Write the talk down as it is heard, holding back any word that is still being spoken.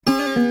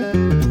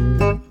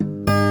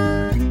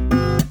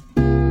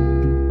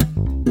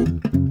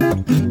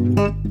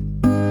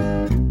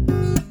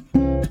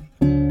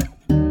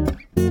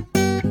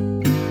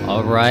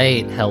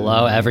right.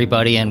 Hello,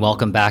 everybody, and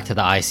welcome back to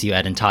the ICU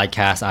Ed and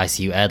Toddcast.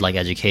 ICU Ed like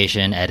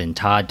education, Ed and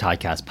Todd,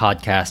 Toddcast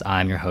podcast.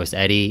 I'm your host,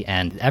 Eddie,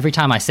 and every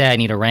time I say I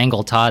need to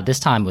wrangle Todd, this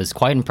time was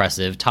quite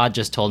impressive. Todd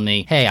just told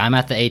me, hey, I'm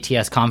at the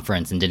ATS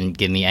conference, and didn't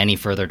give me any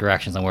further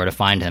directions on where to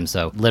find him,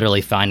 so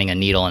literally finding a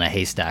needle in a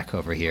haystack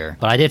over here.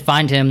 But I did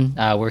find him.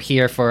 We're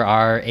here for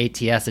our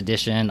ATS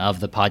edition of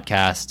the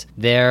podcast.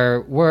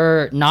 There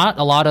were not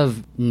a lot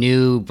of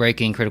new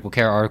breaking critical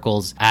care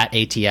articles at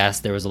ATS.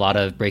 There was a lot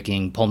of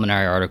breaking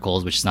pulmonary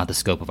articles, which is not the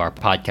scope of our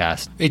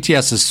podcast.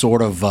 ATS is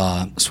sort of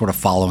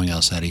following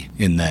us, Eddie,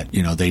 in that,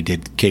 they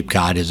did Cape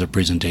Cod as a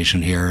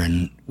presentation here,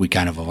 and we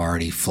kind of have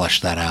already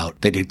fleshed that out.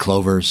 They did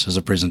Clovers as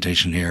a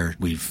presentation here.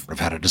 We've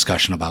had a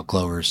discussion about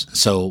Clovers.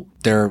 So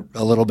they're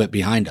a little bit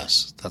behind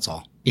us. That's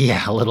all.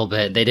 Yeah, a little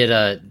bit. They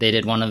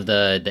did one of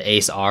the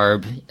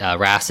ACE-ARB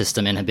RAS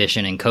system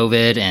inhibition in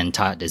COVID, and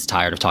Todd is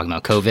tired of talking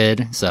about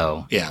COVID.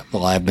 So yeah,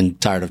 well, I've been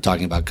tired of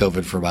talking about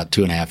COVID for about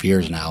 2.5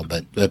 years now,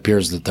 but it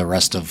appears that the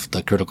rest of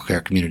the critical care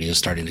community is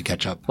starting to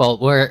catch up. Well,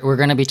 we're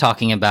going to be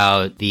talking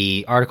about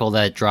the article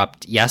that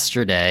dropped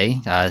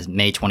yesterday,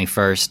 May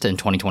 21st in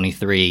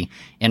 2023,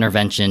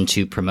 Intervention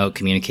to Promote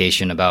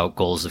Communication About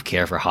Goals of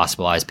Care for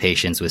Hospitalized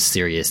Patients with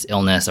Serious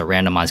Illness, a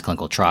randomized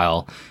clinical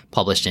trial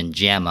published in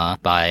JAMA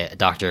by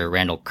Dr.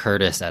 Randall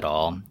Curtis et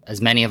al.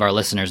 As many of our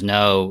listeners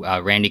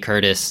know, Randy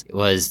Curtis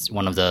was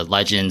one of the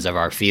legends of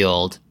our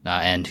field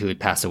and who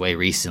had passed away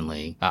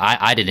recently.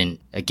 I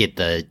didn't get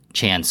the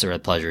chance or the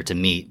pleasure to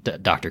meet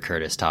Dr.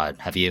 Curtis. Todd,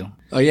 have you?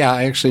 Oh, yeah,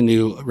 I actually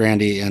knew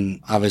Randy,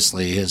 and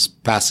obviously his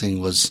passing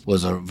was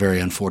a very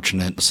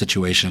unfortunate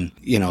situation.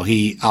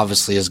 He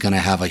obviously is going to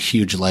have a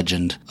huge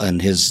legend,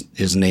 and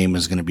his name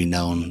is going to be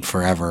known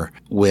forever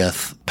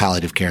with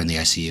palliative care in the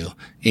ICU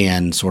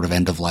and sort of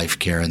end-of-life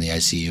care in the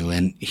ICU.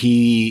 And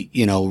he,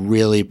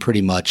 really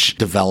pretty much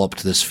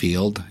developed this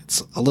field.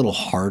 It's a little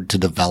hard to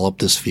develop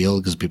this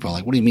field because people are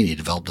like, what do you mean you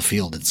developed the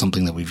field? It's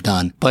something that we've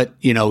done. But,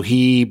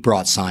 he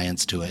brought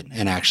science to it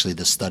and actually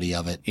the study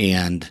of it,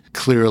 and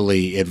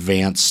clearly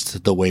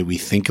advanced the way we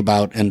think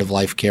about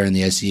end-of-life care in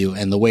the ICU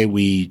and the way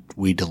we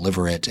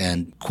deliver it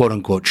and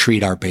quote-unquote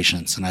treat our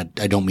patients. And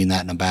I don't mean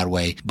that in a bad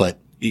way, but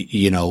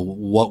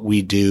what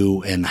we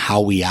do and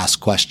how we ask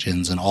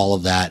questions and all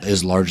of that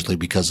is largely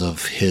because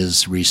of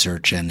his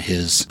research and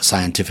his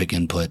scientific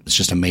input. It's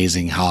just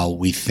amazing how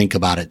we think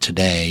about it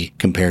today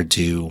compared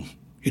to,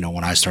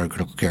 when I started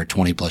critical care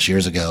 20 plus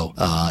years ago.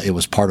 It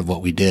was part of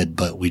what we did,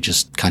 but we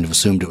just kind of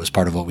assumed it was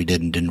part of what we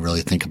did and didn't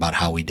really think about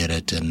how we did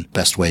it and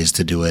best ways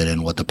to do it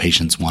and what the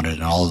patients wanted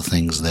and all the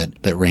things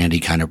that Randy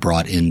kind of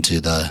brought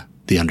into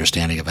the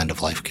understanding of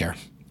end-of-life care.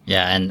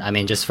 Yeah, and I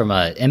mean, just from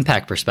an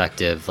impact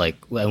perspective, and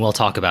we'll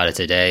talk about it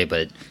today,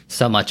 but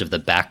so much of the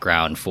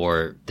background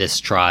for this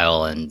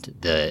trial and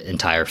the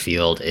entire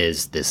field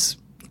is this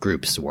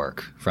group's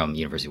work from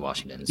University of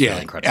Washington. It's really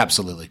incredible.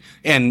 Absolutely.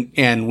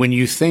 And when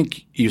you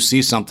think you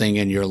see something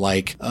and you're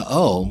like,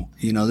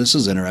 this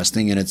is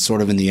interesting, and it's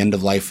sort of in the end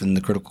of life in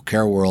the critical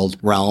care world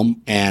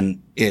realm,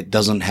 and it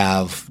doesn't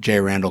have J.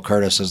 Randall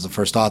Curtis as the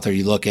first author,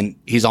 you look and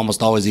he's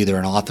almost always either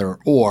an author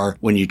or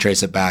when you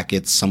trace it back,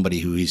 it's somebody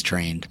who he's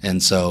trained.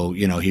 And so,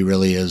 he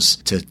really is,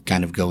 to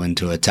kind of go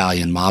into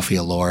Italian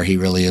mafia lore, he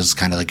really is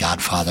kind of the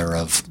godfather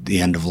of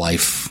the end of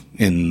life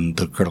in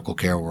the critical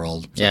care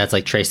world. Yeah, it's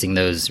like tracing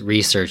those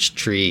research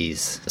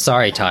trees.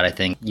 Sorry, Todd, I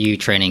think you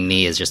training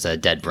me is just a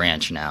dead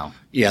branch now.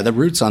 Yeah, the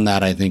roots on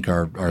that, I think,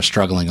 are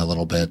struggling a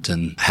little bit,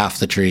 and half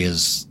the tree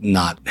is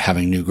not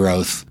having new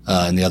growth,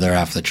 and the other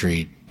half of the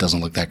tree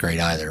doesn't look that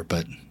great either,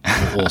 but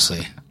we'll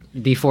see.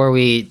 Before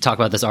we talk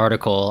about this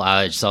article,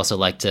 I would just also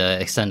like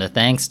to extend a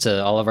thanks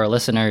to all of our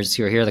listeners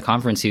who are here at the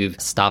conference who've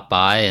stopped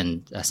by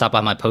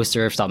my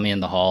poster, stopped me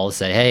in the hall,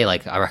 say, hey,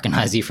 I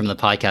recognize you from the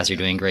podcast. You're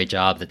doing a great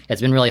job.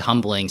 It's been really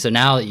humbling. So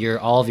now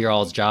all of your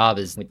all's job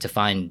is to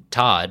find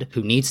Todd,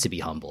 who needs to be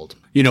humbled.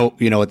 You know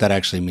what that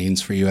actually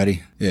means for you,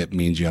 Eddie? It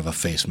means you have a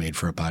face made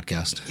for a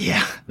podcast.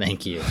 Yeah,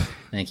 thank you.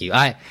 Thank you.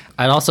 I'd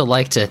also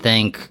like to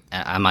thank,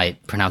 I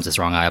might pronounce this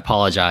wrong, I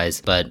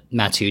apologize, but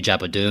Mathieu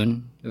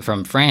Japadoun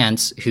from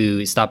France,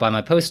 who stopped by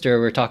my poster.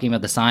 We were talking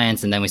about the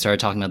science, and then we started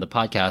talking about the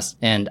podcast.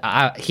 And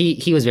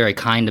he was very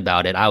kind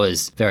about it. I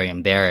was very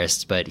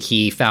embarrassed, but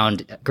he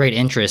found great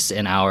interest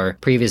in our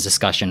previous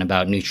discussion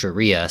about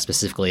nutriurea,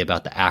 specifically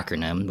about the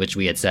acronym, which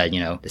we had said,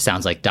 it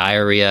sounds like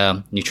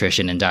diarrhea,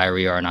 nutrition, and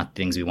diarrhea are not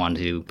things we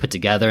wanted to put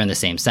together in the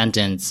same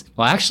sentence.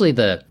 Well, actually,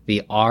 the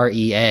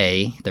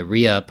REA, the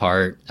REA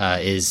part,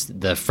 is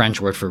the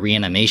French word for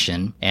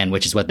reanimation, and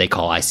which is what they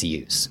call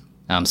ICUs.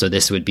 So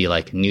this would be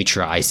like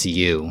Nutra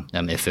ICU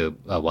if it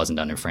wasn't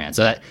done in France.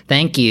 So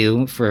thank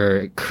you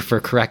for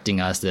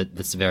correcting us.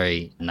 That's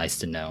very nice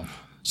to know.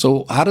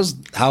 So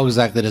how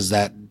exactly does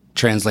that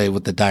translate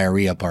with the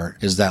diarrhea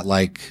part? Is that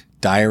like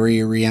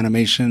diarrhea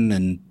reanimation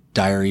and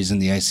diaries in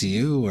the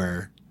ICU,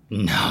 or?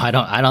 No, I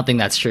don't think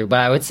that's true. But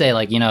I would say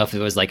if it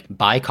was like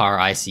bicar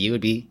ICU, it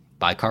would be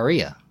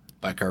bicarrhea.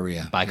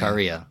 Bicarrhea.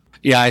 Bicarrhea.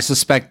 Yeah, I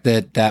suspect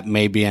that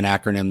may be an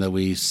acronym that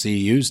we see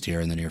used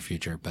here in the near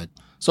future. But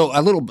so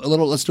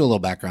let's do a little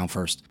background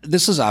first.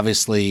 This is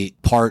obviously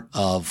part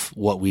of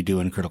what we do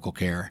in critical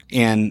care.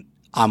 And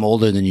I'm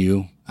older than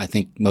you. I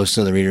think most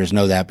of the readers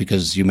know that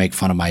because you make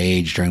fun of my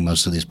age during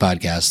most of these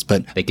podcasts.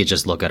 But they could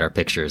just look at our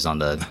pictures on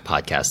the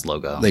podcast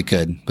logo. They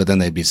could, but then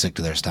they'd be sick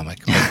to their stomach.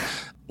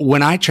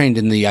 When I trained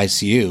in the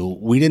ICU,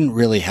 we didn't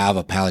really have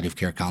a palliative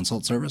care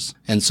consult service.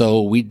 And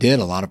so we did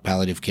a lot of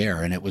palliative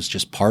care, and it was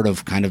just part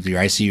of kind of your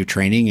ICU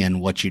training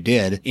and what you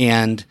did.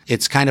 And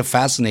it's kind of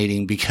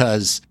fascinating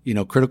because,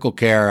 critical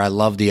care, I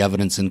love the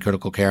evidence in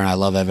critical care, and I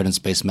love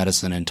evidence-based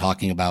medicine and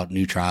talking about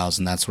new trials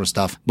and that sort of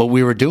stuff. But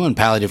we were doing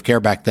palliative care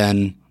back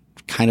then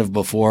kind of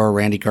before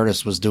Randy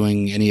Curtis was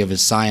doing any of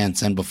his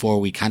science and before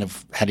we kind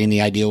of had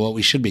any idea what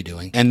we should be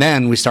doing. And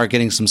then we start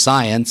getting some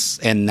science,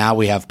 and now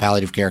we have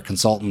palliative care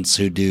consultants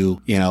who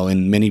do,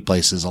 in many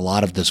places, a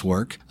lot of this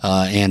work,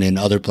 and in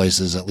other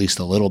places, at least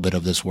a little bit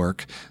of this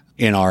work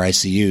in our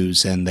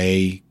ICUs, and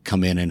they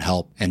come in and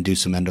help and do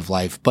some end of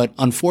life. But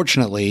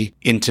unfortunately,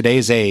 in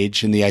today's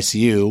age in the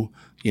ICU,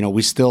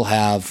 we still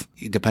have,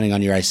 depending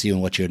on your ICU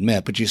and what you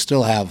admit, but you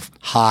still have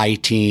high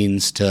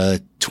teens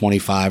to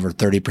 25 or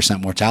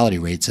 30% mortality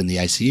rates in the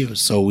ICU.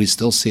 So we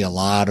still see a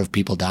lot of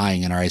people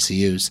dying in our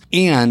ICUs.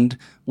 And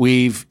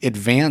we've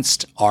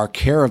advanced our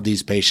care of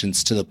these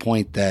patients to the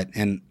point that,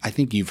 and I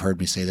think you've heard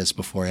me say this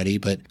before, Eddie,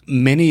 but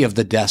many of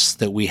the deaths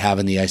that we have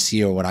in the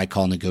ICU are what I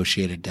call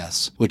negotiated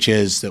deaths, which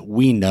is that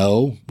we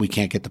know we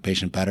can't get the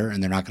patient better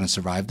and they're not going to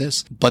survive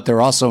this, but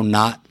they're also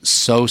not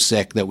so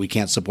sick that we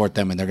can't support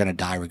them and they're going to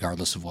die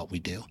regardless of what we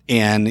do.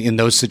 And in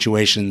those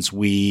situations,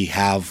 we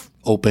have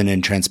open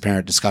and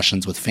transparent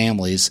discussions with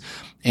families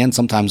and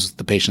sometimes with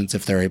the patients,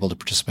 if they're able to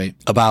participate,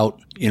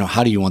 about,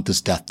 how do you want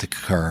this death to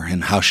occur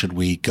and how should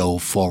we go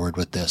forward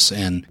with this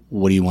and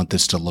what do you want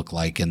this to look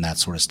like and that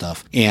sort of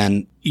stuff.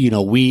 And,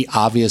 we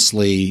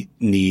obviously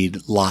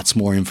need lots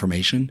more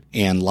information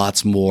and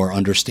lots more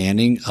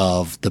understanding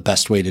of the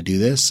best way to do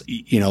this.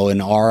 In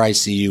our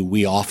ICU,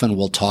 we often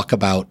will talk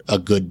about a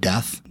good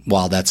death.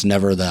 While that's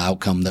never the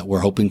outcome that we're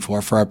hoping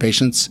for our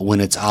patients,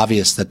 when it's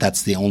obvious that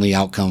that's the only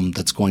outcome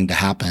that's going to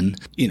happen,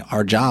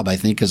 our job, I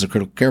think, as a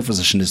critical care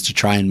physician is to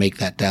try and make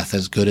that death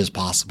as good as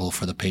possible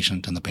for the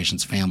patient and the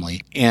patient's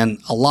family. And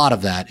a lot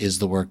of that is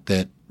the work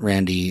that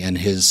Randy and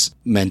his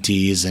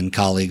mentees and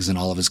colleagues and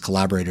all of his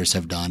collaborators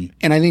have done.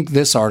 And I think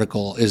this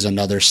article is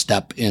another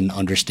step in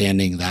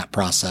understanding that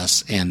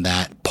process and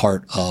that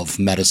part of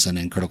medicine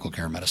and critical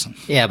care medicine.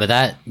 Yeah,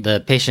 but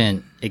the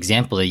patient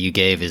example that you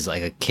gave is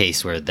like a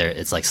case where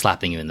it's like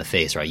slapping you in the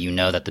face, right? You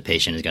know that the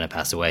patient is going to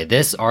pass away.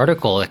 This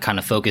article, it kind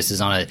of focuses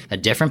on a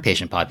different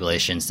patient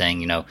population,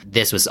 saying,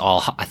 this was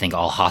all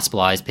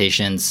hospitalized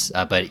patients.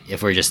 But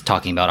if we're just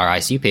talking about our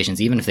ICU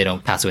patients, even if they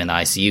don't pass away in the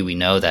ICU, we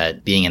know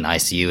that being in the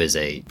ICU is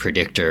a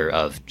predictor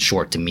of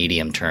short to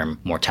medium term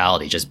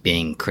mortality, just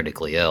being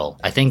critically ill.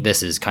 I think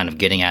this is kind of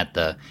getting at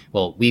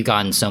we've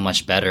gotten so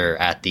much better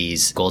at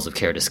these goals of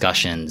care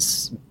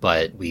discussions,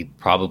 but we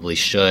probably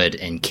should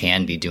and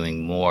can be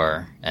doing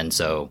more. And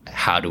so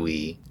how do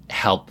we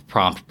help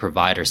prompt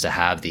providers to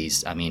have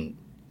these,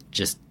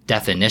 just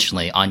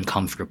definitionally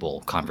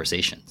uncomfortable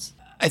conversations?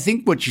 I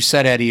think what you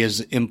said, Eddie,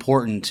 is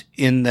important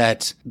in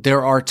that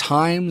there are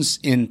times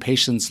in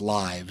patients'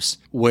 lives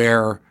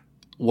where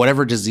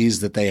whatever disease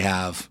that they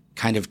have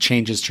kind of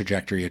changes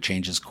trajectory or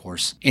changes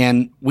course.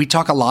 And we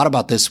talk a lot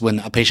about this when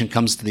a patient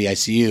comes to the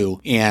ICU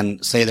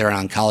and say they're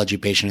an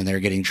oncology patient and they're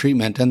getting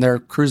treatment and they're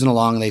cruising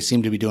along and they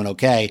seem to be doing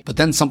okay. But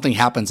then something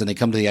happens and they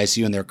come to the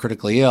ICU and they're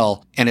critically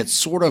ill. And it's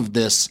sort of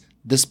this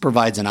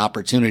provides an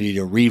opportunity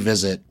to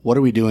revisit, what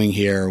are we doing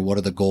here? What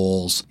are the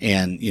goals?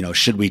 And,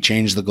 should we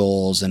change the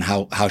goals and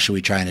how should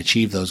we try and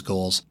achieve those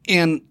goals?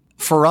 And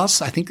for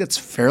us, I think it's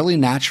fairly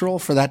natural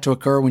for that to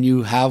occur when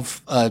you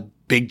have a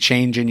big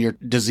change in your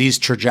disease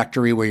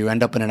trajectory where you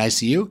end up in an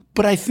ICU.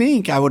 But I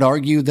think I would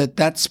argue that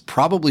that's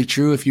probably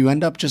true if you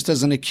end up just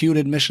as an acute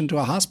admission to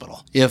a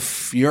hospital.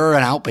 If you're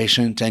an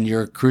outpatient and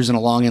you're cruising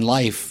along in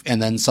life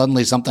and then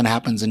suddenly something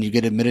happens and you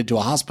get admitted to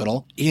a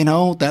hospital,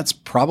 that's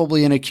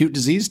probably an acute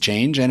disease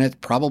change and it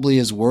probably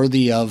is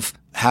worthy of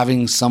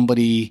having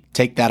somebody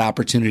take that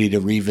opportunity to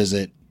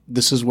revisit,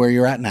 this is where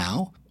you're at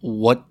now.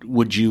 What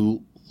would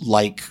you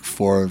like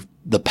for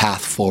the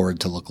path forward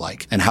to look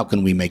like, and how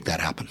can we make that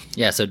happen?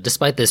 Yeah, so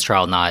despite this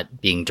trial not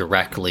being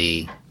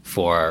directly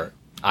for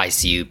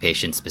ICU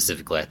patients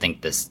specifically, I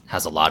think this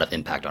has a lot of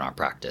impact on our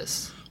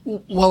practice.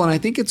 Well, and I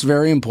think it's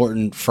very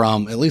important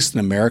from at least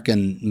an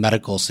American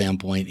medical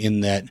standpoint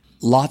in that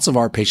lots of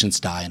our patients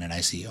die in an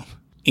ICU.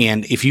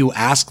 And if you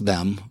ask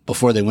them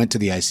before they went to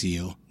the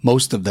ICU,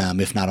 most of them,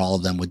 if not all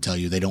of them, would tell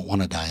you they don't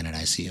want to die in an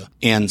ICU.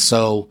 And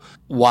so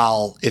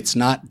while it's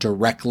not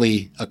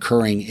directly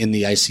occurring in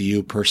the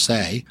ICU per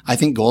se, I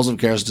think goals of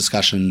care's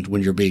discussion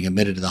when you're being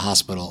admitted to the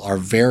hospital are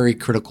very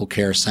critical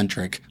care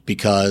centric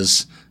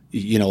because,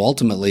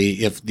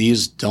 ultimately, if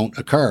these don't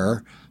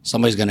occur,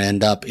 somebody's going to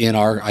end up in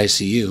our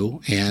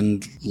ICU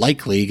and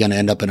likely going to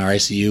end up in our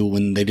ICU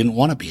when they didn't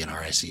want to be in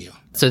our ICU.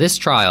 So this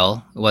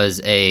trial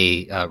was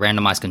a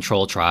randomized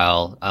control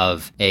trial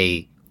of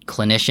a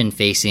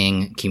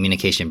clinician-facing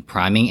communication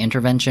priming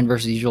intervention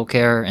versus usual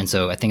care. And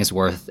so I think it's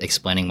worth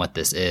explaining what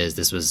this is.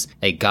 This was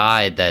a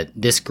guide that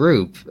this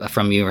group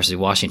from University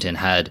of Washington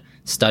had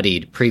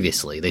studied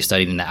previously. They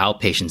studied in the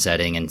outpatient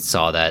setting and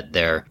saw that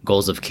their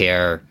goals of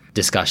care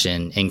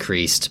discussion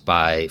increased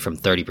from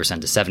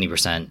 30% to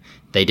 70%.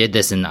 They did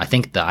this in, I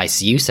think, the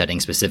ICU setting,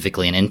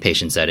 specifically an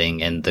inpatient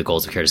setting, and the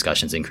goals of care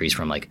discussions increased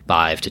from like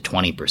 5 to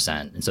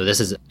 20%. And so this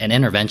is an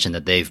intervention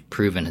that they've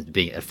proven to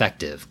be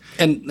effective.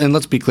 And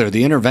let's be clear,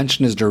 the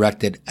intervention is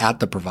directed at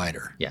the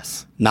provider.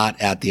 Yes.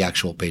 Not at the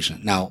actual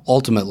patient. Now,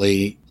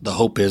 ultimately, the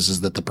hope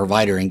is that the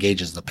provider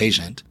engages the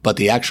patient, but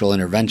the actual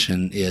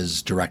intervention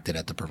is directed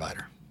at the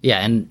provider. Yeah,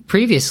 and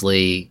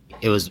previously,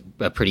 it was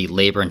a pretty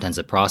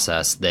labor-intensive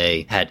process.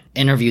 They had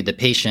interviewed the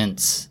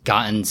patients,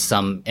 gotten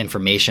some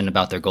information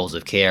about their goals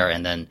of care,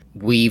 and then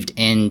weaved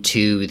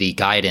into the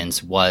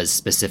guidance was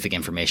specific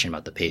information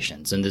about the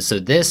patients. And so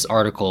this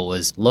article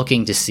was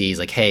looking to see,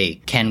 like, hey,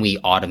 can we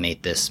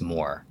automate this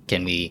more?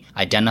 Can we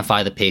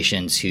identify the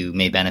patients who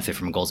may benefit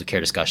from goals of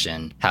care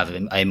discussion, have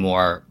a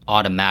more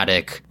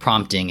automatic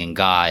prompting and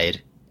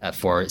guide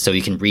so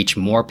you can reach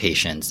more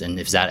patients? And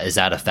is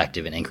that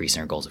effective in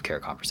increasing our goals of care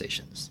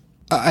conversations?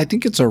 I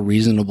think it's a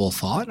reasonable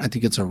thought. I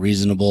think it's a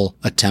reasonable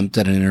attempt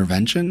at an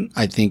intervention.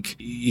 I think,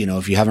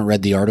 if you haven't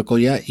read the article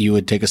yet, you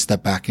would take a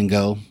step back and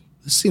go,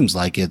 this seems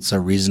like it's a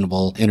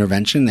reasonable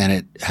intervention and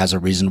it has a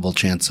reasonable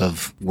chance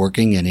of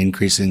working and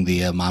increasing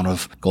the amount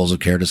of goals of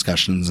care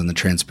discussions and the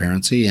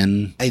transparency.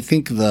 And I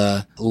think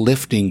the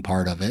lifting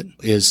part of it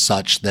is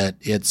such that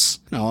it's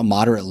a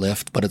moderate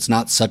lift, but it's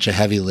not such a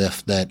heavy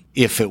lift that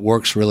if it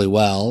works really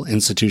well,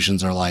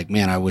 institutions are like,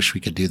 man, I wish we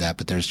could do that,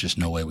 but there's just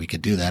no way we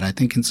could do that. I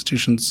think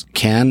institutions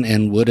can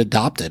and would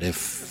adopt it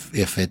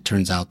if it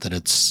turns out that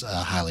it's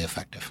highly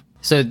effective.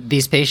 So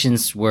these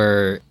patients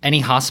were any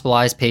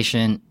hospitalized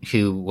patient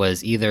who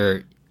was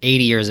either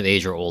 80 years of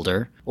age or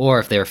older, or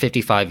if they were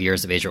 55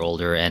 years of age or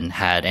older and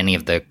had any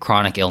of the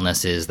chronic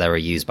illnesses that were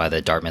used by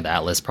the Dartmouth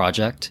Atlas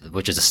Project,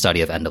 which is a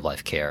study of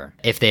end-of-life care.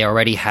 If they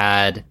already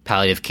had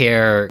palliative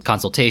care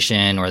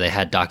consultation or they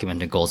had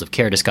documented goals of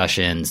care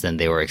discussions, then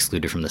they were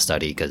excluded from the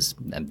study because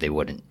they've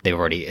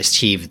already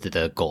achieved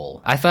the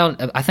goal. I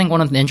think one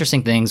of the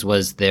interesting things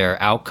was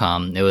their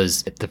outcome. It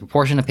was the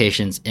proportion of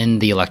patients in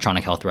the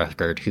electronic health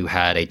record who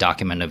had a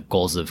documented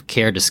goals of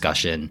care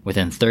discussion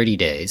within 30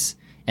 days.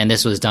 And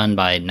this was done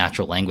by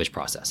natural language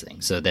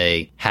processing. So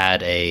they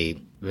had a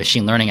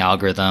machine learning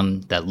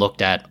algorithm that looked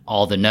at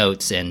all the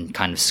notes and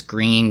kind of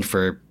screened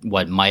for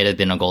what might have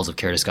been a goals of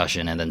care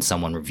discussion. And then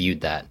someone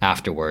reviewed that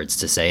afterwards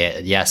to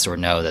say yes or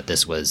no that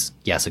this was,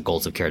 yes, a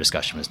goals of care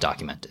discussion was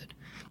documented.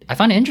 I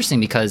find it interesting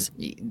because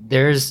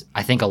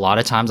I think a lot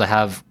of times I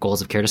have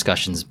goals of care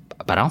discussions,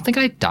 but I don't think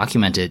I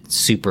document it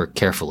super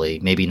carefully,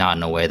 maybe not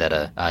in a way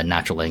that a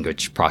natural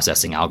language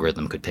processing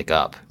algorithm could pick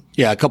up.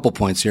 Yeah, a couple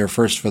points here.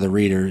 First, for the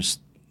readers,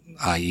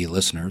 i.e.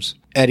 listeners,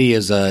 Eddie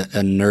is a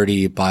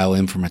nerdy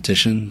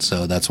bioinformatician,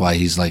 so that's why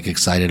he's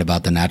excited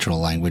about the natural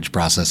language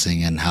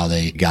processing and how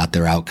they got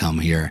their outcome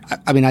here.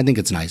 I think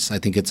it's nice. I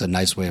think it's a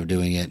nice way of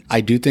doing it.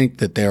 I do think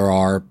that there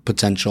are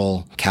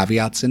potential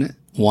caveats in it.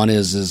 One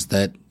is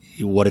that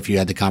what if you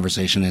had the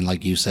conversation and,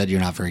 like you said, you're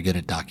not very good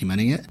at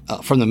documenting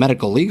it? From the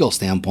medical legal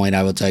standpoint,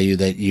 I will tell you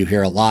that you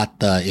hear a lot,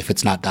 if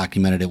it's not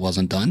documented, it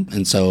wasn't done.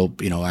 And so,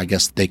 I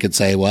guess they could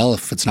say, well,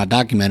 if it's not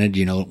documented,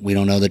 we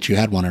don't know that you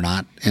had one or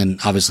not. And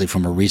obviously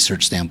from a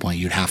research standpoint,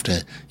 you'd have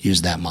to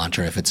use that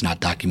mantra. If it's not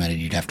documented,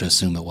 you'd have to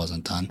assume it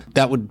wasn't done.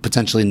 That would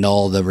potentially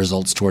null the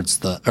results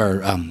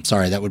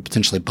that would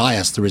potentially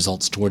bias the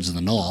results towards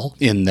the null,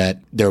 in that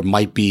there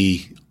might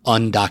be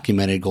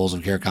undocumented goals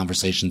of care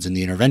conversations in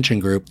the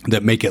intervention group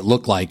that make it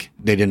look like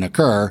they didn't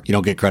occur. You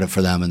don't get credit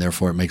for them, and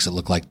therefore it makes it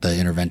look like the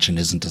intervention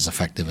isn't as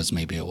effective as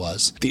maybe it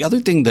was. The other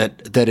thing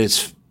that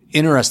is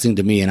interesting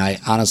to me, and I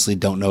honestly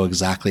don't know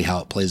exactly how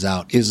it plays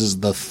out,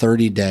 is the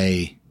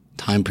 30-day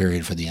time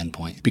period for the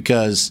endpoint.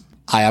 Because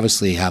I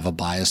obviously have a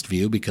biased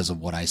view because of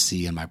what I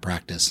see in my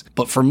practice.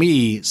 But for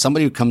me,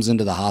 somebody who comes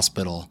into the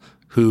hospital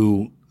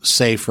who,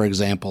 say, for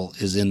example,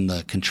 is in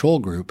the control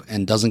group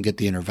and doesn't get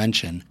the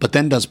intervention, but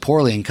then does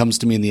poorly and comes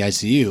to me in the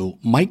ICU,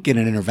 might get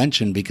an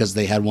intervention because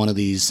they had one of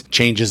these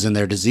changes in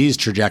their disease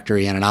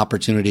trajectory and an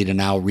opportunity to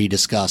now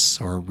rediscuss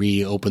or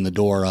reopen the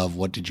door of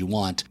what did you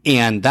want.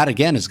 And that,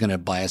 again, is going to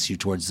bias you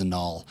towards the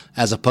null,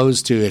 as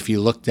opposed to if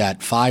you looked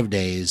at 5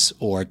 days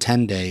or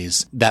 10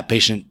 days, that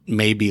patient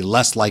may be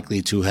less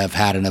likely to have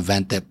had an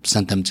event that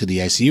sent them to the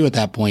ICU at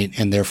that point,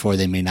 and therefore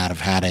they may not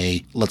have had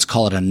let's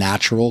call it a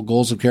natural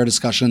goals of care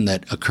discussion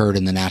that occurred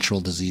in the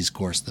natural disease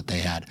course that they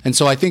had. And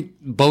so I think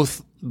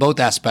both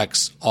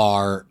aspects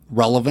are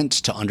relevant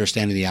to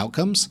understanding the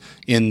outcomes,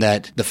 in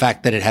that the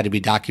fact that it had to be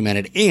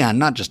documented, and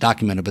not just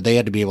documented, but they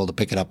had to be able to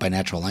pick it up by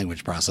natural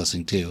language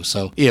processing too.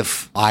 So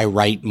if I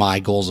write my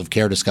goals of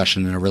care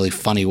discussion in a really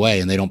funny way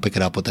and they don't pick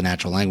it up with the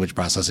natural language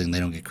processing, they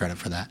don't get credit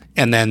for that.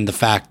 And then the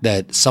fact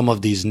that some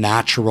of these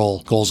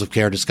natural goals of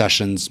care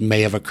discussions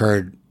may have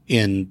occurred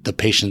in the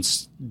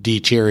patient's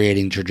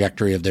deteriorating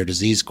trajectory of their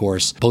disease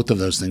course, both of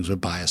those things would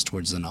bias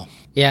towards the null.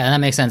 Yeah, and that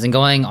makes sense. And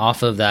going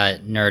off of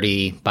that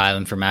nerdy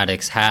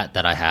bioinformatics hat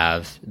that I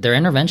have, their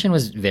intervention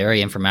was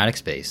very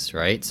informatics based,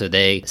 right? So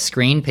they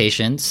screened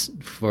patients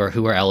for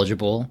who were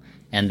eligible,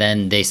 and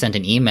then they sent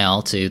an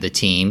email to the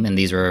team, and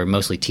these were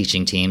mostly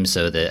teaching teams,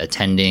 so the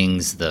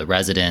attendings, the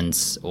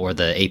residents, or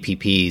the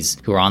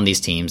APPs who are on these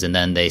teams, and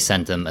then they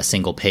sent them a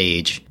single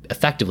page,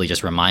 effectively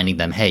just reminding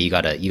them, hey, you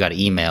got an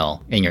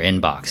email in your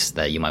inbox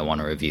that you might want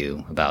to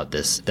review about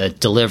this.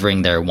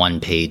 Delivering their one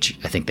page,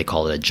 I think they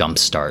call it a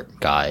jumpstart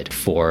guide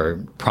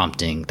for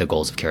prompting the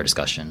goals of care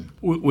discussion.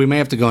 We may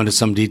have to go into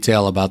some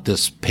detail about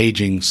this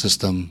paging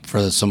system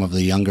for some of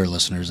the younger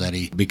listeners,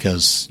 Eddie,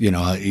 because,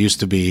 it used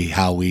to be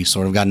how we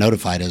sort of got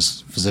notified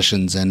as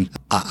physicians. And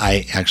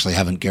I actually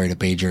haven't carried a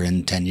pager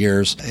in 10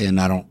 years, and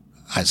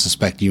I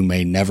suspect you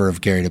may never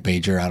have carried a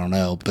pager. I don't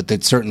know. But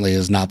it certainly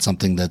is not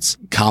something that's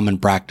common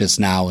practice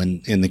now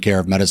in the care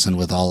of medicine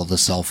with all of the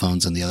cell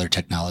phones and the other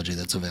technology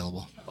that's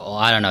available. Well,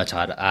 I don't know,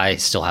 Todd. I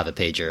still have a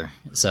pager.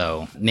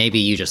 So maybe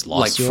you just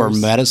lost yours. For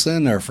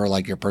medicine or for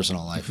your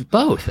personal life?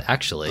 Both,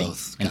 actually.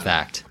 Both. In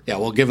fact. Yeah,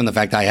 well, given the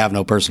fact I have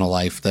no personal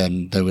life,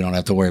 then we don't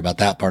have to worry about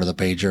that part of the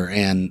pager.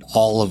 And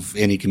all of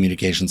any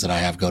communications that I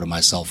have go to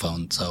my cell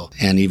phone.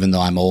 And even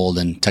though I'm old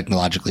and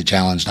technologically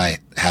challenged, I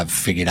have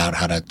figured out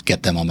how to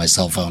get them on my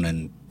cell phone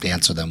and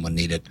answer them when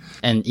needed.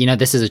 And,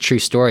 this is a true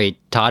story.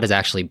 Todd has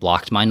actually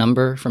blocked my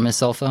number from his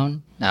cell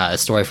phone. A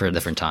story for a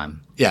different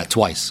time. Yeah,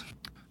 twice.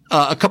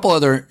 A couple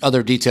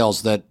other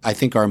details that I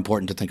think are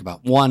important to think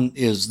about. One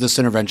is this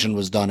intervention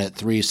was done at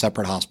 3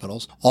 separate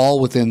hospitals, all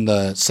within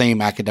the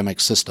same academic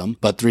system,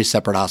 but 3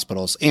 separate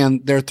hospitals.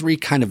 And there are 3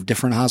 kind of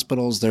different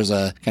hospitals. There's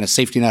a kind of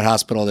safety net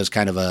hospital. There's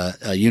kind of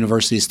a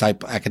universities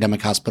type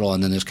academic hospital.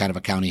 And then there's kind of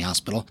a county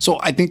hospital. So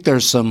I think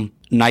there's some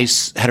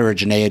nice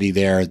heterogeneity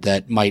there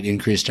that might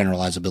increase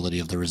generalizability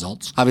of the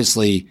results.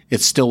 Obviously,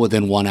 it's still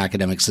within one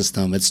academic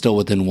system. It's still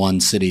within one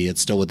city.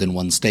 It's still within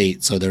one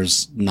state. So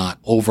there's not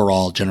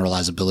overall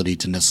generalizability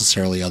to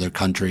necessarily other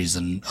countries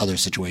and other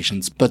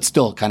situations, but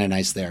still kind of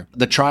nice there.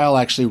 The trial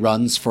actually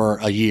runs for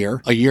a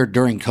year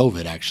during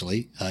COVID,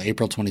 actually,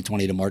 April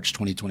 2020 to March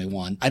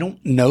 2021. I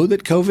don't know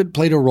that COVID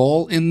played a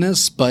role in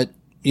this, but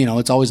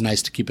it's always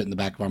nice to keep it in the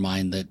back of our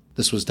mind that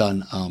this was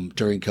done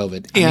during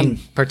COVID. And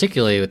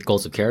particularly with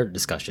goals of care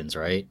discussions,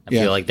 right? I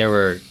feel like there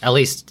were, at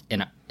least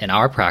in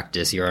our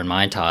practice here on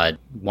mine, Todd,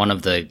 one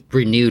of the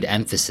renewed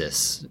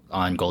emphasis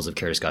on goals of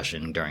care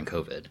discussion during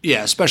COVID.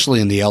 Yeah,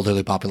 especially in the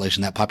elderly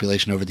population, that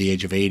population over the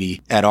age of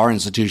 80. At our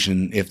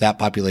institution, if that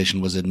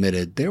population was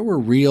admitted, there were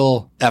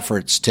real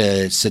efforts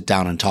to sit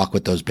down and talk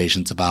with those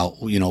patients about,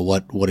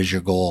 what is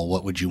your goal?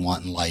 What would you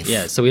want in life?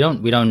 Yeah, so we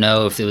don't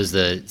know if it was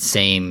the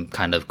same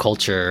kind of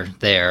culture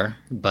there,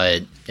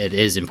 but it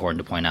is important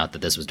to point out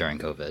that this was during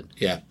COVID.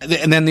 Yeah.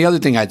 And then the other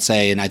thing I'd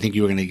say, and I think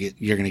you're going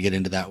to get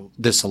into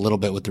this a little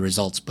bit with the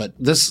results, but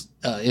this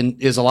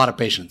is a lot of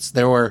patients.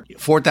 There were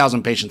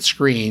 4,000 patients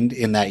screened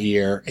in that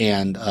year,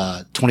 and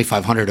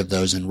 2,500 of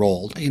those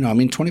enrolled.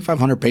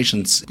 2,500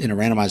 patients in a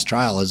randomized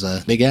trial is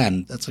a big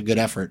N. That's a good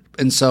effort.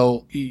 And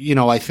so,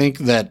 I think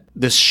that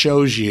this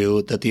shows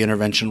you that the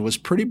intervention was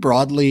pretty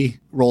broadly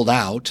rolled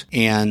out,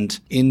 and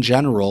in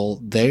general,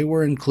 they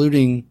were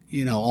including,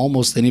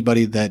 almost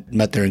anybody that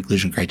met their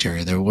inclusion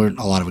criteria. There weren't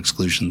a lot of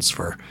exclusions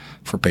for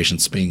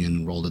patients being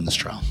enrolled in this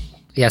trial.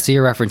 Yeah, so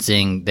you're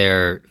referencing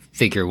their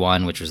figure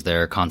 1, which was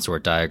their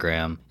consort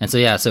diagram. And so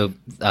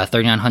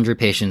 3,900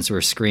 patients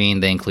were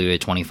screened. They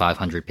included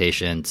 2,500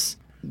 patients.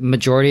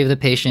 Majority of the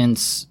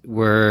patients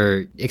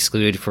were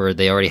excluded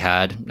they already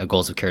had a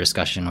goals of care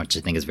discussion, which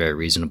I think is very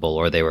reasonable,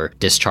 or they were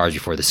discharged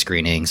before the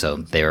screening. So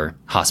they were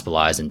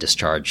hospitalized and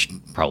discharged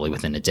probably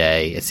within a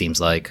day, it seems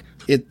like.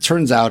 It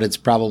turns out it's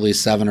probably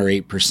 7 or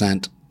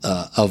 8%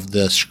 of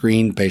the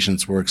screened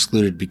patients were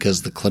excluded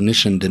because the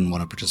clinician didn't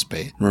want to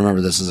participate.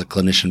 Remember, this is a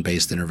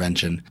clinician-based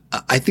intervention.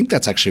 I think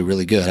that's actually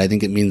really good. I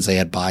think it means they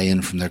had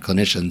buy-in from their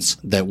clinicians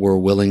that were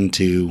willing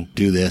to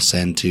do this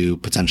and to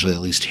potentially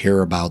at least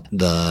hear about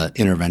the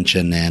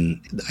intervention. And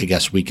I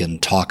guess we can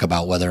talk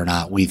about whether or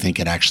not we think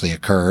it actually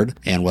occurred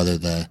and whether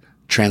the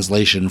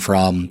translation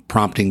from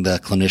prompting the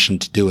clinician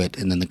to do it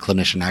and then the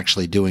clinician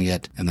actually doing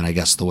it. And then I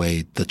guess the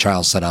way the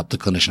trial's set up, the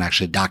clinician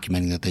actually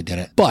documenting that they did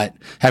it. But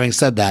having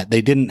said that,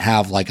 they didn't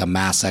have like a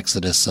mass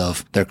exodus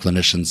of their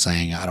clinicians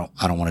saying, I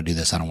don't want to do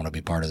this. I don't want to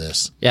be part of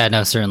this. Yeah,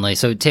 no, certainly.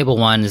 So table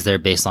 1 is their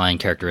baseline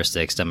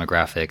characteristics,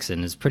 demographics,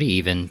 and it's pretty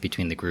even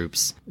between the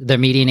groups. Their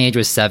median age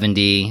was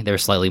 70. There were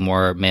slightly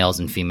more males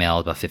than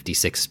females, about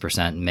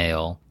 56%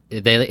 male.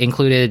 They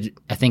included,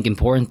 I think,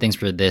 important things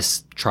for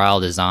this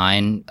trial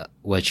design,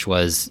 which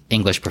was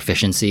English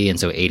proficiency. And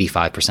so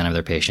 85% of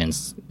their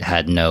patients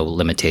had no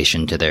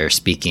limitation to their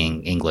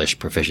speaking English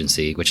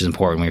proficiency, which is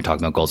important when you're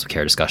talking about goals of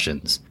care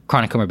discussions.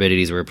 Chronic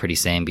comorbidities were pretty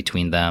same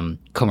between them.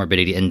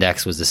 Comorbidity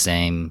index was the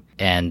same.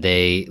 And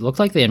they looked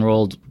like they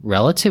enrolled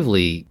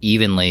relatively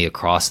evenly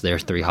across their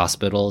 3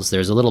 hospitals.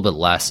 There's a little bit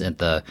less at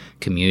the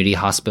community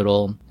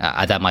hospital.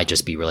 That might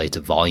just be related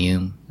to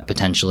volume.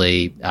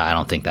 Potentially, I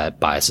don't think that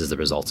biases the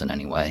results in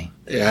any way.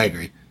 Yeah, I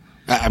agree.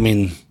 I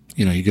mean,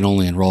 you can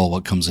only enroll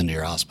what comes into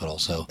your hospital.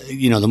 So,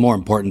 the more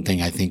important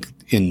thing I think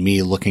in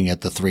me looking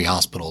at the 3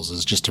 hospitals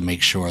is just to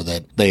make sure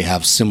that they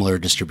have similar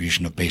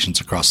distribution of patients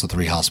across the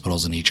 3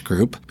 hospitals in each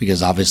group,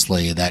 because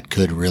obviously that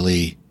could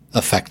really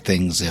affect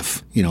things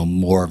if,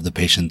 more of the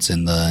patients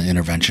in the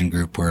intervention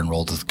group were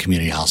enrolled at the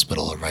community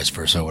hospital or vice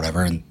versa or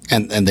whatever. And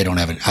they don't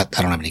have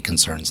I don't have any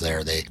concerns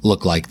there. They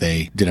look like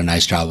they did a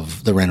nice job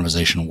of the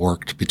randomization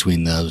worked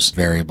between those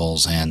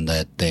variables, and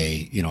that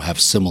they, have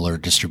similar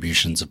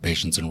distributions of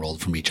patients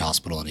enrolled from each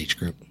hospital in each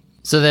group.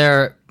 So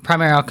their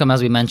primary outcome,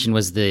 as we mentioned,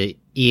 was the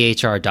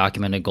EHR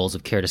documented goals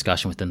of care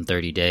discussion within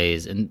 30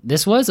 days. And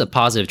this was a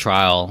positive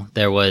trial.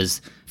 There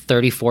was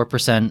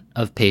 34%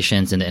 of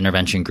patients in the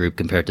intervention group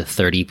compared to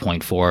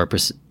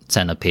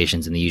 30.4% of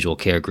patients in the usual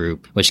care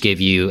group, which gave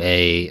you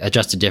a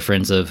adjusted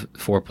difference of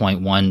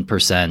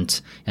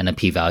 4.1% and a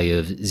p-value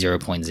of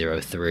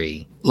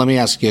 0.03. Let me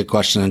ask you a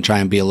question and try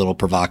and be a little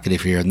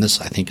provocative here. And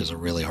this, I think, is a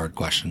really hard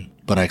question,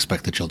 but I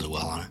expect that you'll do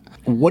well on it.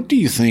 What do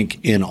you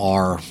think in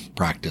our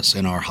practice,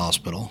 in our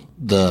hospital,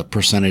 the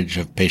percentage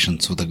of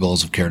patients with the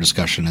goals of care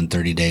discussion in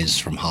 30 days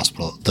from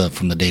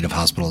the date of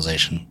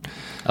hospitalization?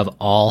 Of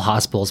all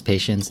hospitals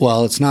patients?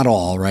 Well, it's not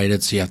all,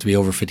 right? You have to be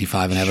over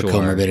 55 and have a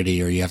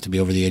comorbidity, or you have to be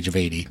over the age of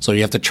 80. So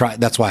you have to try.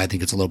 That's why I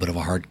think it's a little bit of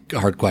a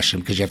hard question,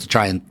 because you have to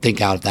try and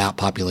think out of that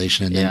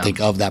population and then think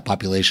of that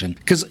population.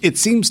 Because it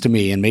seems to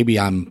me, and maybe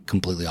I'm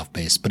completely off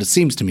base, but it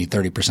seems to me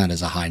 30%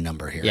 is a high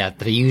number here. Yeah,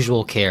 the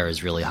usual care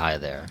is really high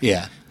there.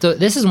 Yeah. So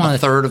this is a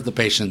third of the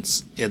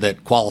patients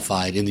that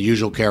qualified in the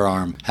usual care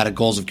arm had a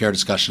goals of care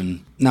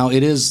discussion. Now,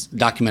 it is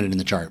documented in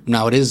the chart.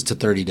 Now, it is to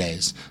 30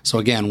 days. So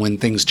again, when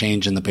things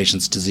change in the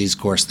patient's disease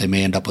course, they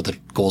may end up with a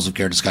goals of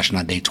care discussion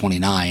on day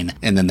 29,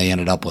 and then they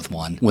ended up with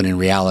one, when in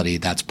reality,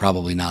 that's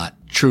probably not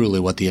truly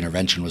what the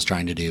intervention was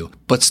trying to do.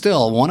 But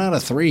still, 1 out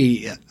of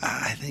 3,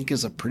 I think,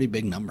 is a pretty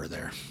big number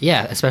there.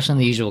 Yeah, especially in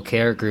the usual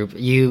care group.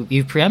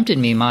 You preempted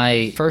me.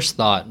 My first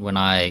thought when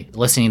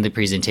listening to the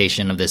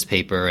presentation of this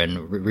paper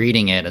and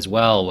reading it as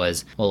well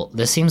was, well,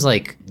 this seems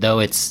like, though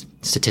it's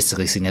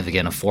statistically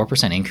significant, a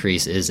 4%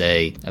 increase is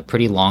a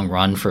pretty long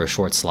run for a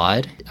short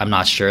slide. I'm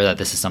not sure that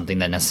this is something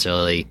that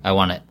necessarily I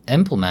want to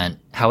implement.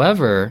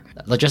 However,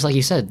 just like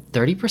you said,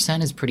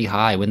 30% is pretty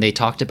high. When they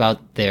talked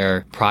about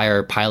their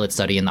prior pilot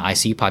study in the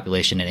ICU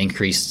population, it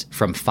increased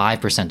from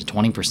 5% to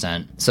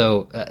 20%.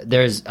 So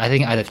I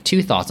think I have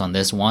 2 thoughts on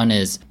this. One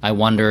is I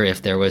wonder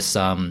if there was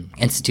some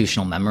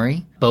institutional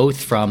memory,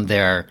 both from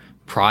their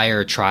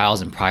prior trials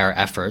and prior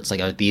efforts,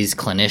 like are these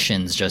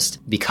clinicians, just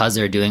because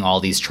they're doing all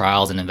these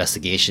trials and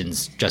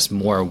investigations, just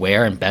more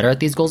aware and better at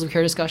these goals of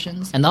care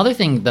discussions? And the other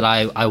thing that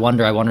I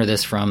wonder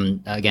this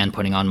from, again,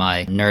 putting on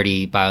my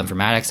nerdy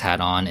bioinformatics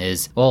hat on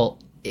is, well,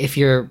 if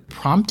you're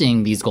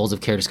prompting these goals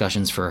of care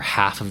discussions for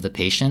half of the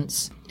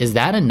patients, is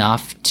that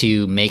enough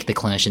to make the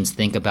clinicians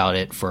think about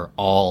it for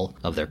all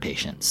of their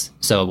patients?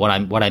 So what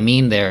I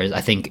mean there is, I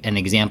think an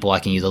example,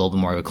 I can use a little bit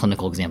more of a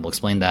clinical example,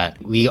 explain that.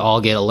 We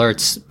all get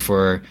alerts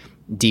for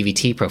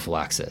DVT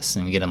prophylaxis,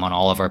 and we get them on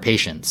all of our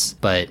patients.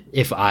 But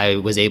if I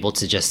was able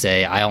to just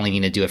say, I only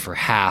need to do it for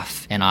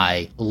half, and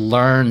I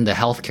learn the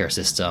healthcare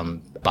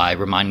system by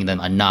reminding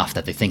them enough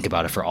that they think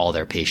about it for all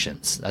their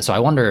patients. So I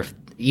wonder if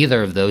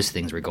either of those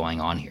things were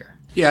going on here.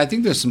 Yeah, I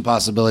think there's some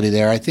possibility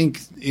there. I think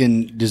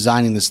in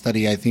designing the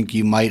study, I think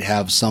you might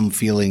have some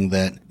feeling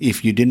that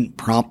if you didn't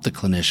prompt the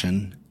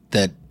clinician,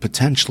 that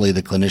potentially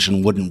the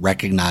clinician wouldn't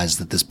recognize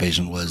that this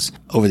patient was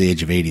over the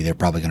age of 80, they're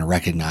probably going to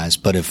recognize.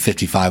 But if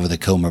 55 with a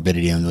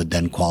comorbidity and would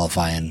then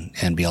qualify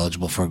and be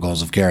eligible for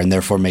goals of care, and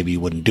therefore maybe you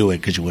wouldn't do it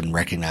because you wouldn't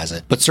recognize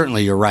it. But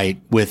certainly you're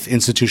right, with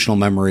institutional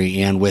memory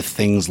and with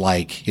things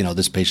like,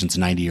 this patient's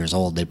 90 years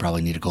old, they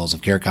probably need a goals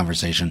of care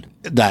conversation.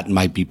 That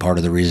might be part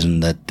of the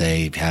reason that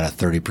they've had a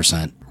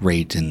 30%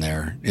 rate in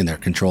their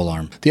control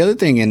arm. The other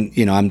thing,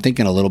 and I'm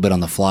thinking a little bit on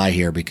the fly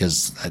here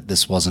because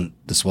this wasn't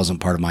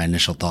part of my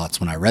initial thoughts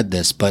when I read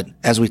this, but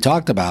as we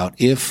talked about,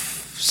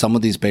 if some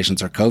of these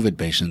patients are COVID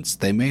patients,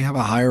 they may have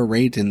a higher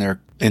rate in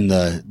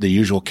the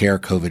usual care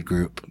COVID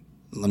group.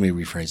 Let me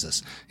rephrase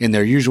this. In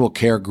their usual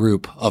care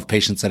group of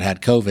patients that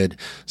had COVID,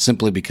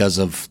 simply because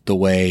of the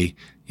way,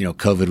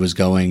 COVID was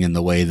going and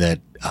the way that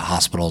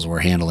hospitals were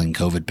handling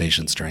COVID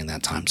patients during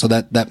that time. So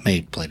that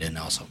may play in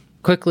also.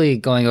 Quickly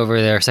going over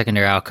their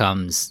secondary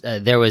outcomes,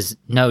 there was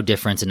no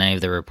difference in any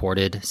of the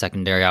reported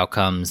secondary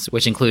outcomes,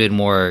 which included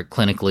more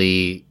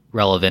clinically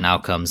relevant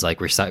outcomes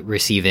like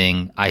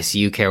receiving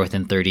ICU care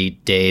within 30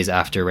 days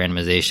after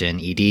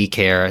randomization, ED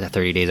care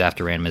 30 days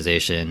after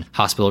randomization,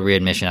 hospital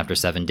readmission after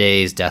 7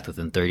 days, death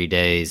within 30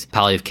 days,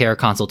 palliative care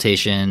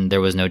consultation. There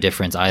was no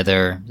difference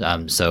either.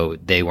 So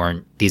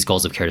these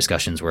goals of care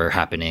discussions were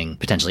happening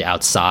potentially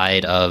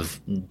outside of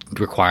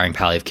requiring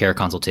palliative care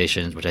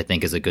consultations, which I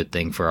think is a good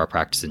thing for our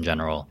practice in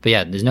general. But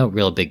yeah, there's no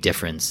real big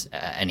difference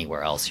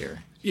anywhere else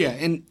here. Yeah,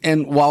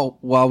 and while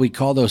we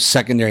call those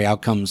secondary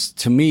outcomes,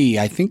 to me,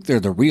 I think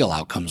they're the real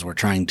outcomes we're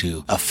trying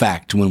to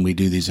affect when we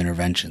do these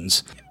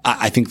interventions.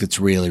 I think that's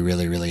really,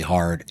 really, really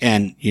hard.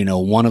 And,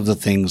 one of the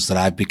things that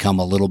I've become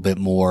a little bit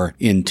more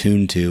in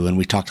tune to, and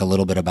we talked a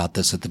little bit about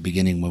this at the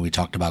beginning when we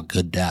talked about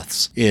good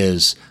deaths,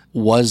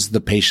 was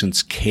the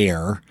patient's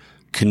care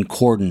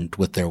concordant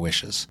with their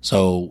wishes?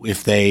 So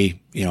if they,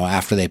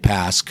 after they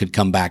pass, could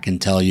come back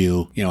and tell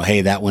you,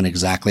 hey, that went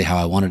exactly how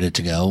I wanted it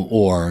to go,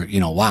 or,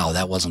 wow,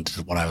 that wasn't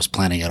what I was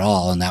planning at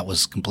all, and that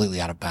was completely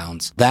out of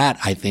bounds. That,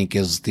 I think,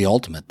 is the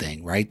ultimate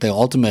thing, right? The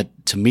ultimate,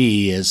 to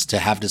me, is to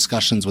have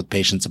discussions with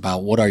patients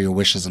about what are your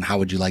wishes and how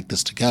would you like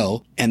this to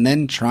go, and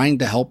then trying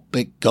to help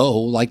it go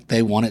like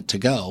they want it to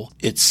go.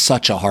 It's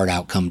such a hard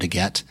outcome to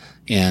get,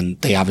 and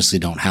they obviously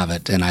don't have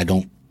it, and I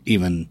don't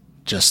even,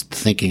 just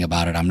thinking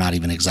about it, I'm not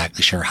even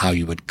exactly sure how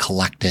you would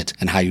collect it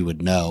and how you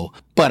would know.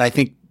 But I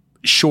think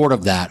short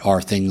of that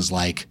are things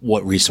like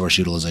what resource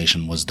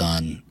utilization was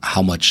done,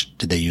 how much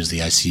did they use the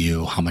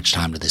ICU, how much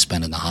time did they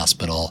spend in the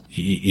hospital,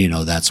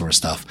 that sort of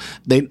stuff.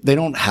 They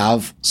don't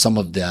have some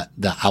of the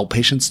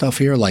outpatient stuff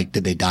here, like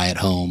did they die at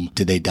home,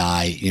 did they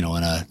die, in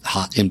a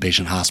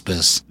inpatient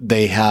hospice.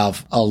 They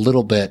have a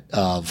little bit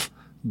of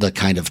the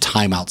kind of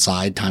time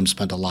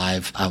spent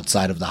alive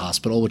outside of the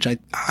hospital, which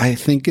I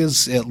think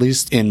is, at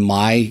least in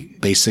my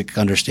basic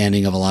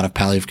understanding of a lot of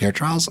palliative care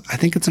trials, I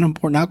think it's an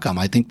important outcome.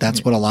 I think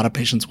that's what a lot of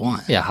patients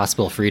want. Yeah,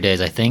 hospital-free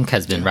days, I think,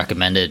 has been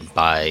recommended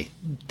by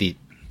the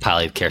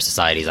palliative care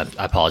societies. I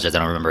apologize, I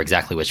don't remember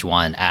exactly which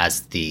one,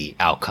 as the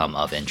outcome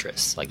of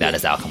interest. Like that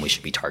is the outcome we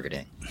should be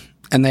targeting.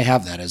 And they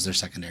have that as their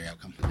secondary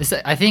outcome.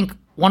 I think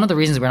one of the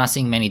reasons we're not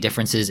seeing many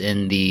differences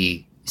in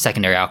the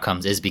secondary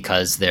outcomes is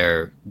because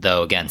they're,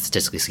 though again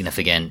statistically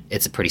significant,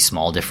 it's a pretty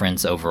small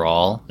difference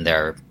overall.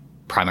 Their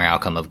primary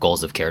outcome of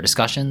goals of care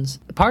discussions.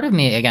 Part of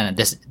me, again,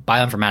 this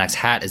bioinformatics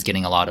hat is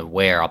getting a lot of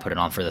wear. I'll put it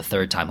on for the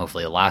third time,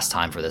 hopefully the last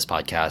time for this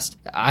podcast.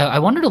 I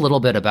wondered a little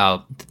bit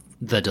about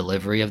the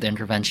delivery of the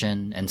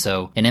intervention. And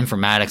so in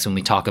informatics, when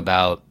we talk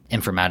about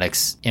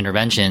informatics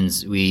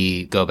interventions,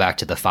 we go back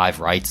to the 5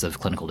 rights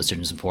of clinical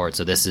decision support.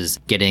 So this is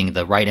getting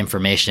the right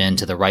information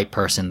to the right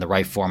person, the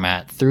right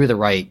format, through the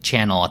right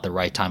channel at the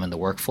right time in the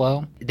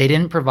workflow. They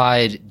didn't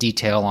provide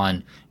detail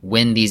on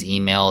when these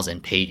emails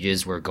and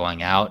pages were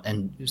going out.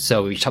 And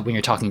so when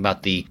you're talking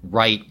about the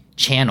right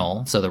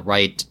channel, so the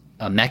right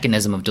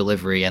mechanism of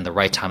delivery and the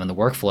right time in the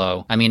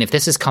workflow, I mean, if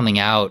this is coming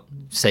out,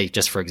 say,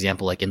 just for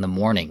example, like in the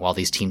morning while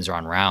these teams are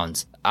on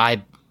rounds,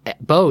 I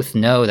both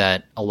know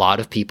that a lot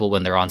of people,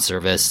 when they're on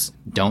service,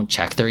 don't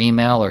check their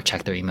email or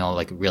check their email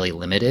like really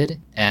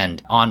limited.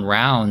 And on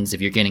rounds,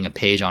 if you're getting a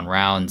page on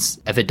rounds,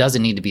 if it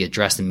doesn't need to be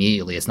addressed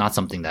immediately, it's not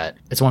something that,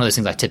 it's one of those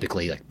things I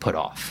typically like put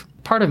off.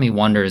 Part of me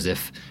wonders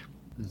if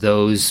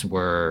those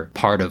were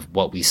part of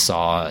what we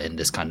saw in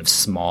this kind of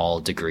small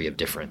degree of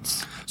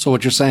difference. So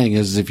what you're saying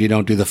is if you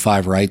don't do the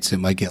 5 rights, it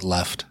might get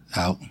left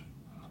out.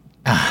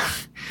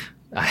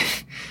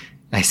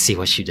 I see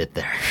what you did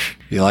there.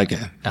 You like it?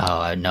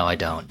 Oh, no, I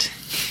don't.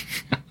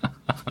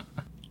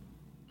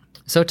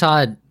 So,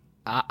 Todd,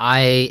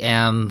 I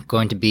am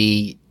going to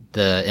be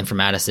the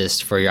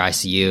informaticist for your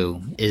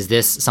ICU. Is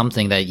this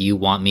something that you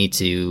want me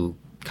to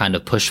kind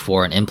of push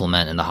for and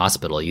implement in the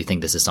hospital? You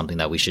think this is something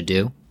that we should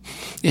do?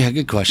 Yeah,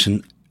 good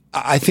question.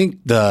 I think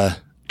the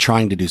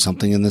trying to do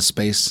something in this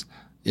space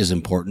is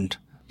important.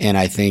 And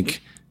I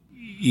think,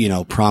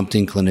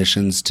 prompting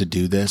clinicians to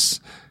do this.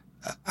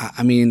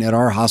 I mean, at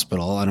our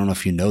hospital, I don't know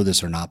if you know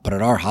this or not, but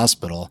at our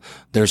hospital,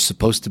 there's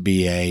supposed to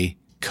be a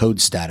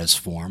code status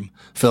form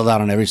filled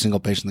out on every single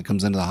patient that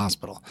comes into the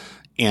hospital.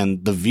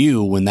 And the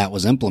view when that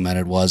was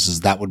implemented is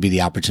that would be the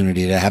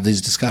opportunity to have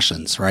these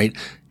discussions, right?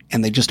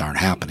 And they just aren't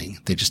happening.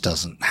 They just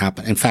doesn't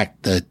happen. In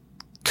fact, the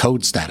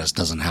code status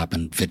doesn't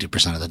happen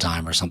 50% of the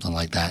time or something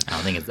like that. I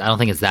don't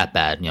think it's that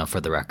bad,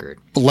 for the record.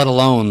 Let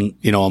alone,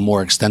 a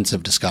more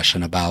extensive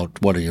discussion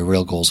about what are your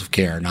real goals of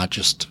care, not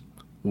just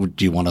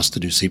do you want us to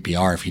do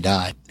CPR if you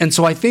die? And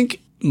so I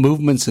think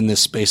movements in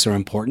this space are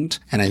important,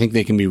 and I think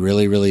they can be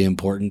really, really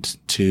important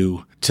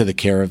to the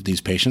care of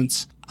these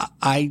patients.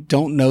 I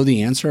don't know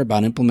the answer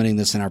about implementing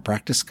this in our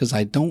practice because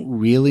I don't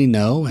really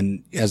know.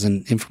 And as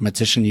an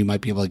informatician, you might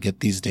be able to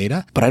get these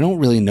data, but I don't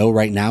really know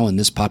right now in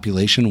this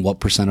population what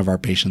 % of our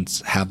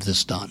patients have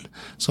this done.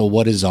 So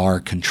what is our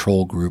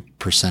control group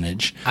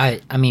percentage?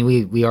 I mean,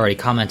 we already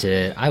commented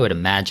it. I would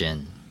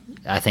imagine,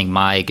 I think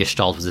my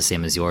gestalt was the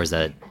same as yours,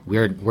 that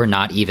we're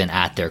not even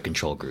at their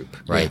control group,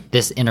 right? Yeah.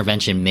 This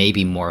intervention may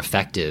be more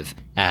effective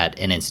at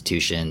an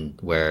institution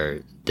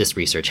where this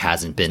research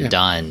hasn't been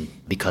done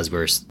because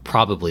we're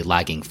probably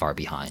lagging far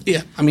behind.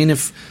 Yeah. I mean,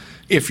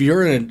 if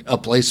you're in a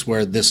place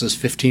where this is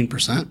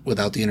 15%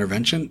 without the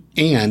intervention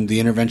and the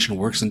intervention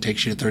works and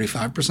takes you to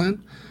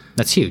 35%,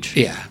 that's huge.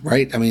 Yeah,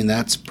 right? I mean,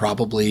 that's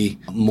probably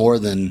more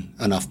than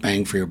enough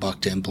bang for your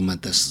buck to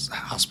implement this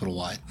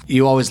hospital-wide.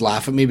 You always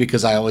laugh at me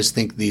because I always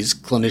think these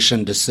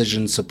clinician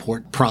decision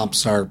support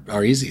prompts are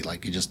easy.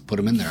 Like, you just put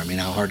them in there. I mean,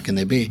 how hard can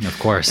they be? Of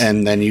course.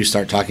 And then you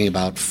start talking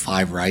about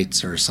 5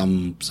 rights or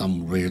some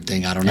weird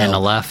thing. I don't know. And a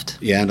left.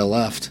 Yeah, and a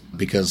left.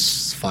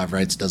 because 5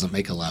 rights doesn't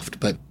make a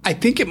left. But I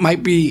think it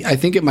might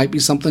be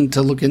something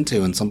to look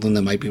into, and something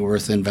that might be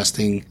worth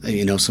investing,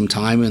 some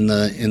time in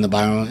the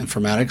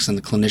bioinformatics and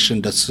the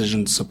clinician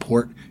decision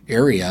support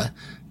area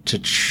to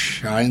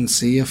try and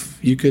see if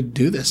you could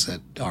do this at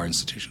our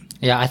institution.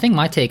 Yeah, I think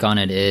my take on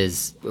it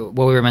is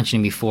what we were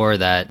mentioning before,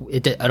 that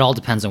it all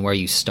depends on where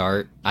you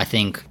start. I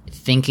think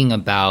thinking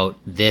about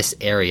this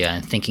area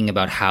and thinking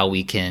about how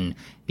we can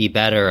be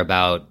better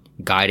about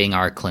guiding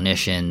our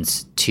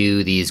clinicians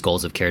to these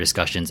goals of care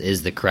discussions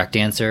is the correct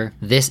answer.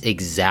 This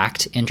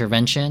exact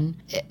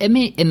intervention, it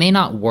may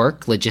not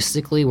work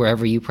logistically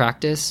wherever you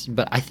practice,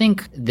 but I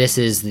think this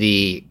is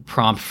the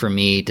prompt for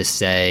me to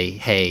say,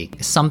 hey,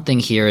 something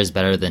here is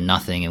better than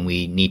nothing, and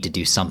we need to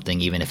do something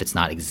even if it's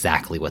not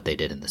exactly what they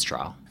did in this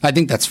trial. I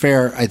think that's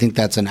fair. I think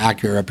that's an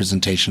accurate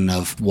representation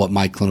of what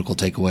my clinical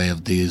takeaway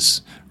of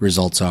these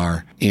results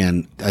are,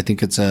 and I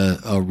think it's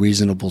a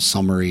reasonable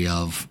summary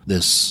of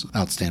this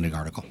outstanding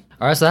article.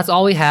 All right, so that's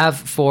all we have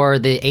for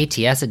the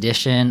ATS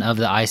edition of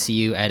the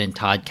ICU Ed and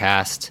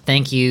Toddcast.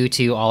 Thank you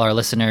to all our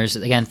listeners.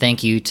 Again,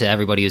 thank you to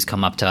everybody who's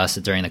come up to us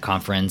during the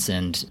conference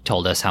and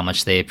told us how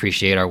much they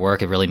appreciate our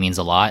work. It really means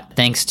a lot.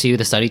 Thanks to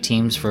the study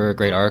teams for a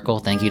great article.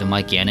 Thank you to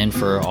Mike Gannon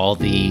for all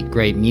the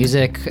great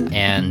music.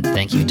 And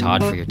thank you,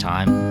 Todd, for your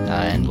time.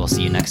 And we'll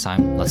see you next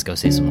time. Let's go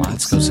save some lives.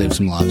 Let's go save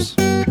some lives.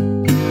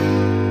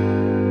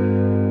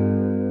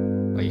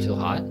 Are you still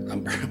hot?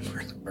 I'm burning.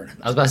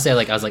 I was about to say,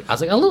 I was like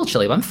a little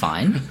chilly, but I'm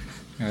fine.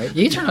 All right,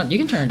 you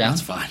can turn it down.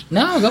 That's fine.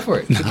 No, go for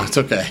it. No, it's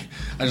okay.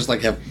 I just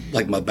have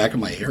my back of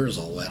my hair is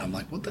all wet. I'm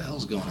like, what the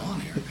hell's going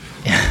on here?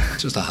 Yeah.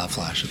 It's just a hot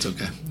flash. It's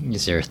okay.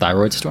 Is your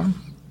thyroid storm?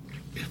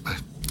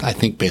 I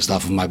think based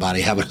off of my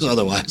body habits,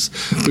 otherwise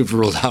we've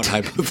ruled out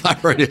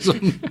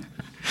hypothyroidism.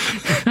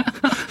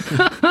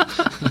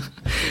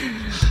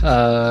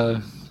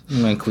 I'm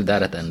going to include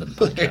that at the end of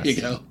the podcast. There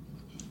you go.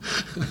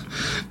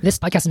 This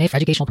podcast is made for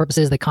educational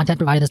purposes. The content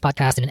provided in this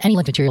podcast and in any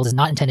linked materials is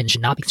not intended and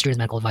should not be construed as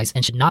medical advice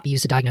and should not be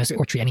used to diagnose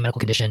or treat any medical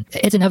condition.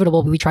 It's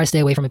inevitable, but we try to stay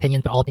away from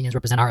opinions, but all opinions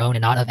represent our own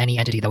and not of any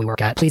entity that we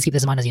work at. Please keep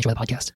this in mind as you enjoy the podcast.